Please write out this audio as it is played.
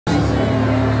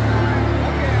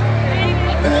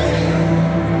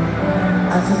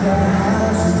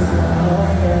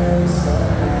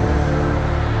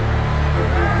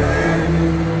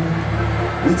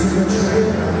We took a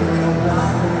trip on your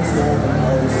mountains of the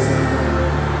ocean.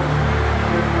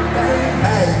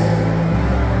 Hey,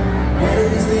 where did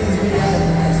these niggas be at?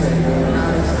 They say, no,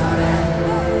 it's not that.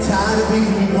 Tired of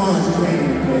being the ones who can't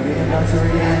even put me enough to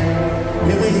react.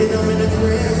 Then we hit them in the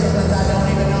crib, sometimes I don't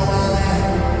even know where I'm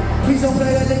at. Please don't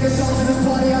play that nigga songs in this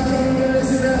party, I can't even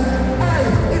listen to. Hey,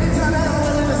 anytime that I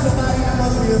run into somebody, I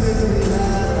must be a victory.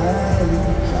 Hey,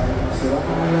 try to sit up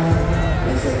on my line.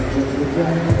 They say the truth is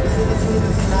right. It's in between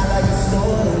us, not like a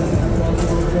story.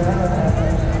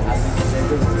 I see some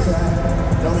niggas inside.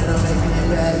 Don't end up making it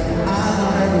back. I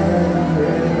know that you're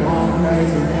ready. I'm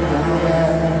crazy. I'm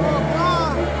bad.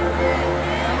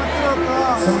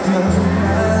 Sometimes we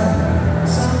cry.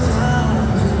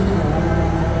 Sometimes we cry.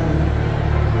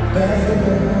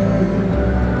 Baby,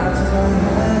 I don't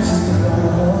want you to go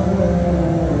away.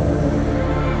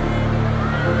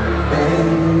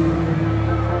 Baby,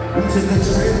 we took a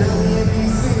trip, now we in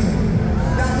DC.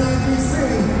 Now we in DC.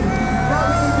 Now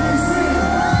we in DC.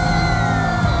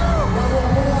 Now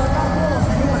I got more if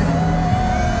you want it.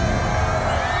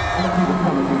 I'm gonna keep it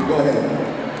coming for you. Go ahead.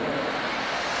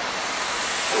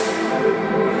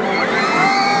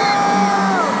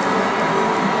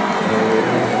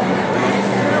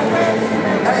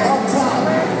 Hey, up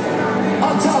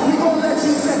top, we gonna let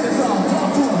you set this off. Talk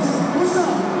to us. What's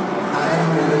up? I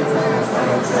ain't really trying to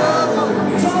start trouble with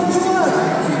me. Talk to us.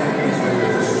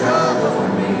 It's a struggle for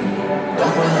me.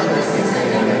 Don't put up the 6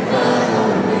 a.m. and club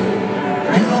on me.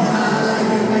 You know how I like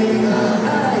it when you love.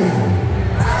 Hey,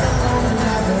 I don't want to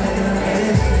die for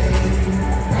anything.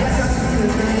 Yes, I see the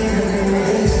things that they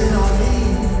wishing on me.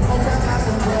 Hope I got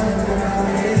some brother without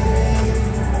anything.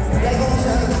 They gon'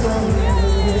 tell the story.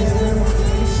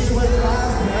 She was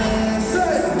lost, man.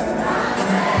 Say it.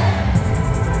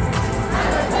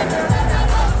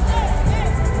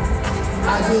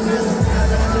 I do this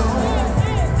because I know.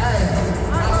 Hey,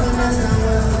 I'm from this down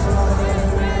west of Florida.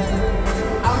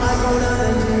 I might go down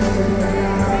to G.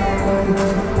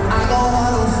 I go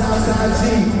hard on Southside G.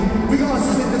 We gonna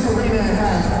split this arena in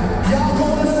half. Y'all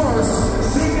going first.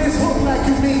 Sing this hook like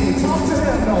you mean it. Talk to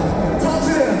them though. Talk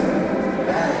to them.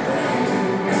 Bad things.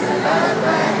 It's a lot of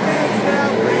bad things.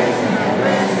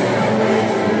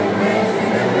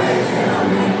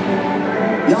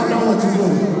 Y'all know what to do.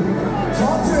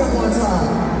 Talk to them one time.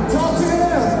 Talk to them.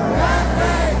 Bad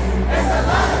things. It's a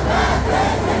lot of bad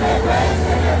things. And they're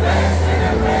racing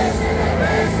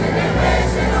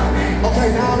on me. Okay,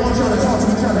 now I want y'all to talk to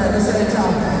each other at the same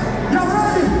time. Y'all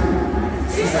ready?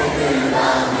 She said, do you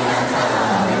love me? I tell her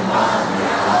how you love me.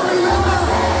 Oh, you love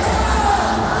me.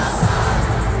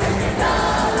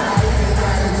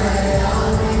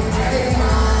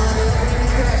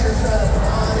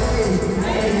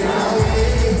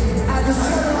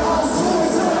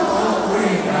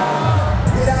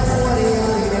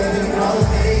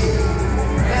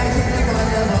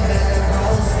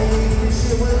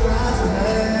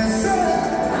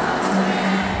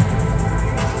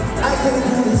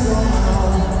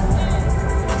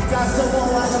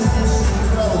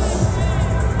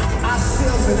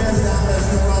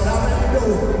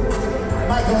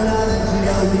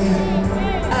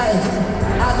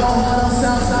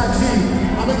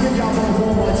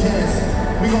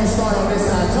 We gonna start on this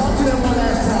side. Talk to them one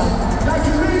last time. Like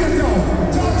you mean it though.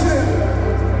 Talk to them.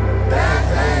 Bad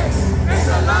things. It's a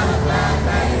lot of bad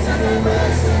things. And they're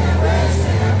wasting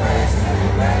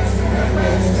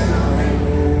on me.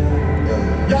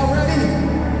 Y'all ready?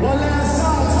 One last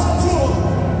time. Talk to them.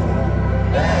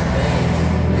 Bad things.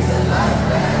 It's a lot of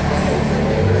bad things. And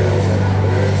they're wasting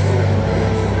on me.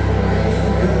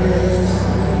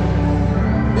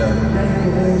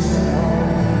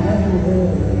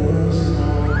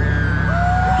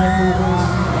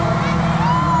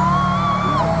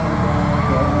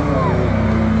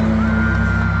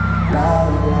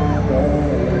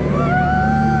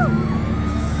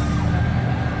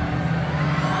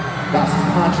 Got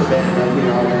some contraband up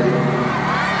here already.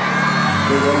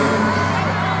 Big A's.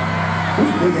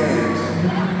 Who's Big A's?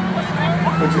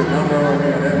 Put your number over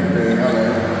here and everything.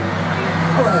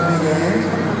 Alright, Big A's.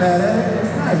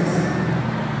 That's nice.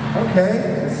 Okay,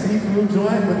 a see-through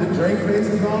joint with the Drake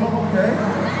faces on them. Okay.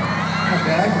 Not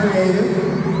bad.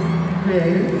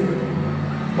 Creative.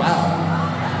 Wow.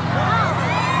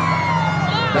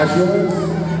 That's yours?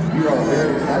 You are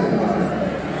very excited about it.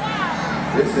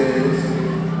 This is...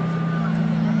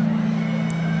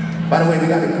 By the way, we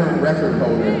got the current record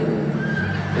holder.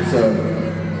 It's a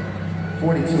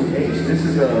 42H. This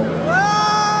is a...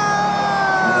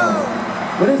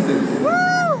 what is this?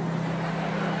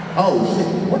 Oh shit,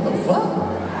 what the fuck?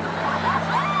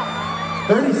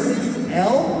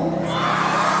 36L?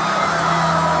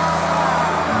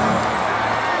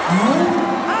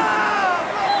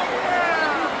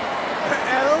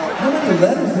 How many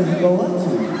letters did it go up to?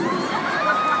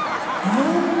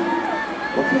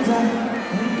 What comes out?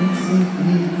 A, B, C, D,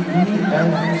 E, F,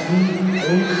 G,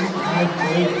 H, I,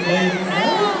 J, K,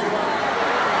 L?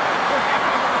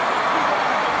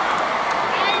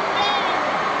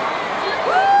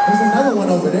 There's another one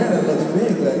over there that looks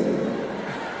big, but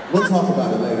we'll talk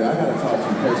about it later. I gotta talk to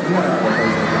you first. We gotta have a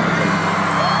personal conversation.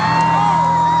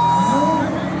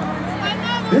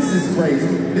 This is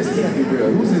crazy. This can't be real.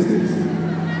 Whose is this?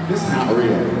 This is not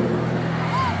real.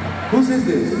 Whose is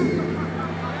this?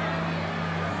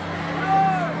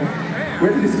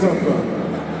 Where did this come from?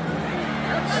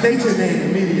 State your name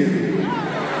immediately.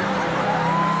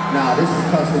 Nah, this is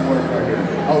custom work right here.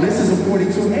 Oh, this is a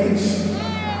 42H.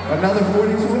 Another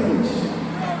 42H.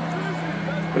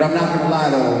 But I'm not gonna lie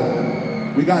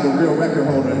though, we got a real record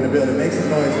holder in the building. Make some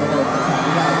noise for her. We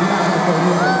got to go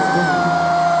here on the screen.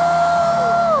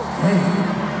 Damn.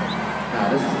 Nah,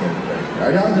 this is getting crazy.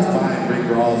 Are y'all just buying big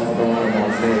bras and throwing them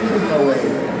on stage? There's no way.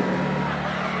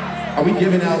 Are we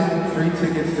giving out free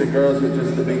tickets to girls with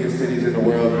just the biggest cities in the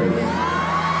world?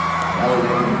 That would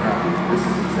make me happy. This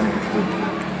is insane too.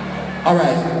 All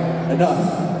right,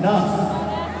 enough.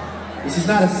 This is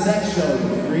not a sex show,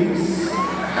 you freaks.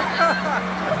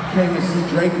 Came to see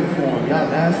Drake perform. Y'all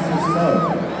nasty as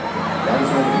stuff. Y'all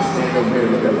just wanted to stand over here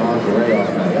and look at lingerie all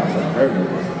night. Y'all some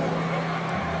perverts.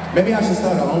 Maybe I should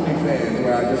start an OnlyFans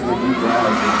where I just review guys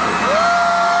and shit.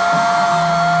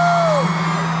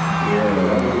 Yeah,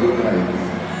 that would be nice.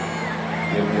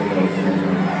 Give me a little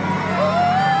something.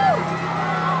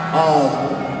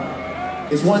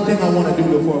 It's one thing I want to do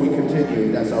before we continue,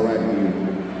 if that's all right with you.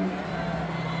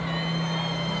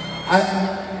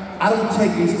 I don't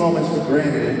take these moments for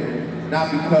granted, not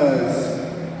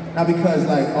because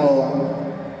like, oh,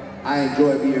 I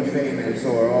enjoy being famous,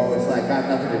 or oh, it's like got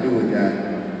nothing to do with that.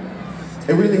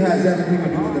 It really has everything to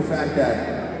do with the fact that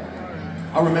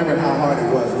I remember how hard it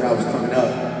was when I was coming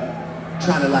up,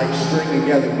 trying to like string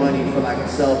together money for like a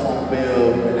cell phone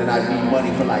bill, and then I'd need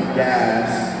money for like gas,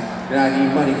 then I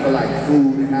need money for like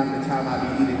food, and half the time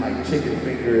I'd be eating like chicken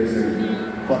fingers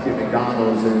and fucking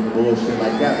McDonald's and bullshit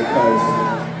like that because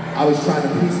I was trying to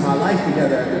piece my life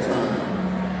together at the time.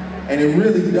 And it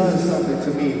really does something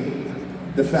to me,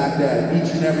 the fact that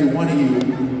each and every one of you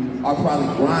are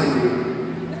probably grinding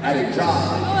at a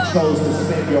job and you chose to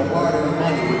spend your hard-earned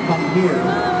money to come here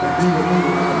and be with me.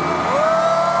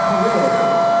 For real.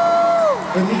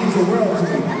 It means the world to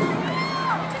me.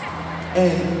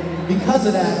 And because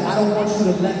of that, I don't want you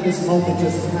to let this moment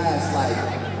just pass like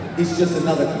it's just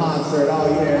another concert. Oh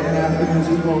yeah, and after this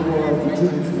we gonna go out for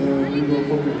tickets, man. We gonna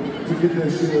fucking to get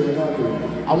that shit over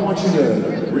here. I want you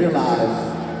to realize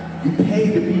you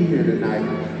paid to be here tonight.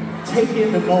 Take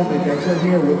in the moment that you're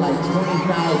here with like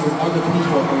 20,000 other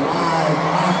people alive,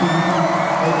 happy,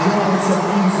 enjoying some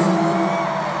music.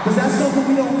 Because that's something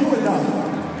we don't do enough.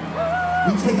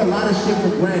 We take a lot of shit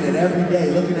for granted every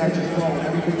day, looking at your phone,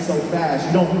 everything's so fast.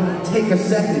 You don't take a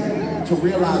second to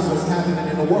realize what's happening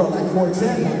in the world. Like for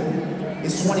example,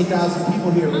 it's 20,000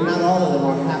 people here, but not all of them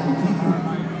are happy people.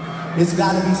 There's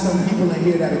got to be some people in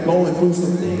here that are going through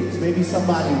some things. Maybe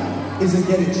somebody isn't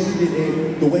getting treated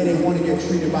in the way they want to get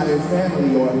treated by their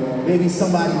family, or maybe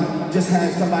somebody just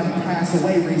had somebody pass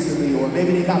away recently, or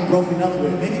maybe they got broken up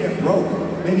with, maybe they're broke.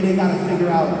 Maybe they got to figure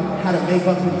out how to make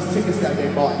up for these tickets that they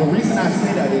bought. The reason I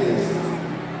say that is,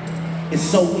 it's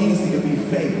so easy to be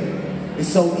fake. It's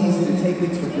so easy to take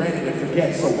things for granted and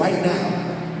forget. So right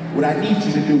now, what I need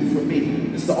you to do for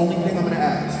me, it's the only thing I'm gonna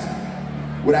ask.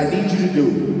 What I need you to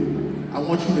do, I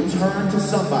want you to turn to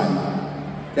somebody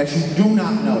that you do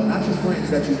not know, not your friends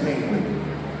that you hang with.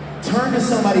 Turn to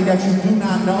somebody that you do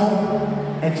not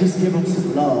know and just give them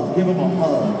some love, give them a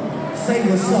hug. Say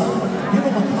what's up, give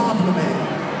them a compliment.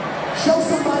 Show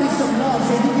somebody some love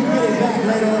so you can get it back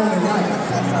later on in life.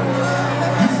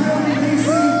 You feel me, DC?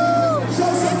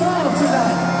 Show some love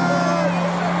tonight.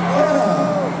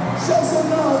 Yeah. Show some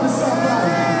love to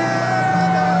somebody.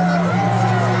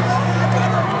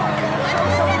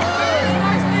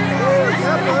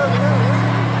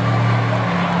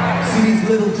 See these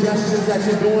little gestures that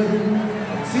you're doing?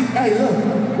 See, hey, look,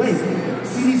 wait.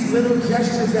 See these little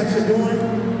gestures that you're doing?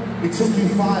 It took you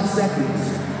 5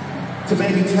 seconds to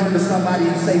maybe turn to somebody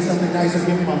and say something nice or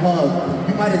give them a hug.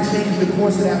 You might have changed the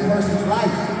course of that person's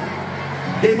life.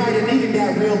 They might have needed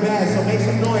that real bad, so make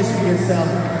some noise for yourself.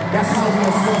 That's how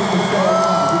we're supposed to stay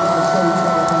alive.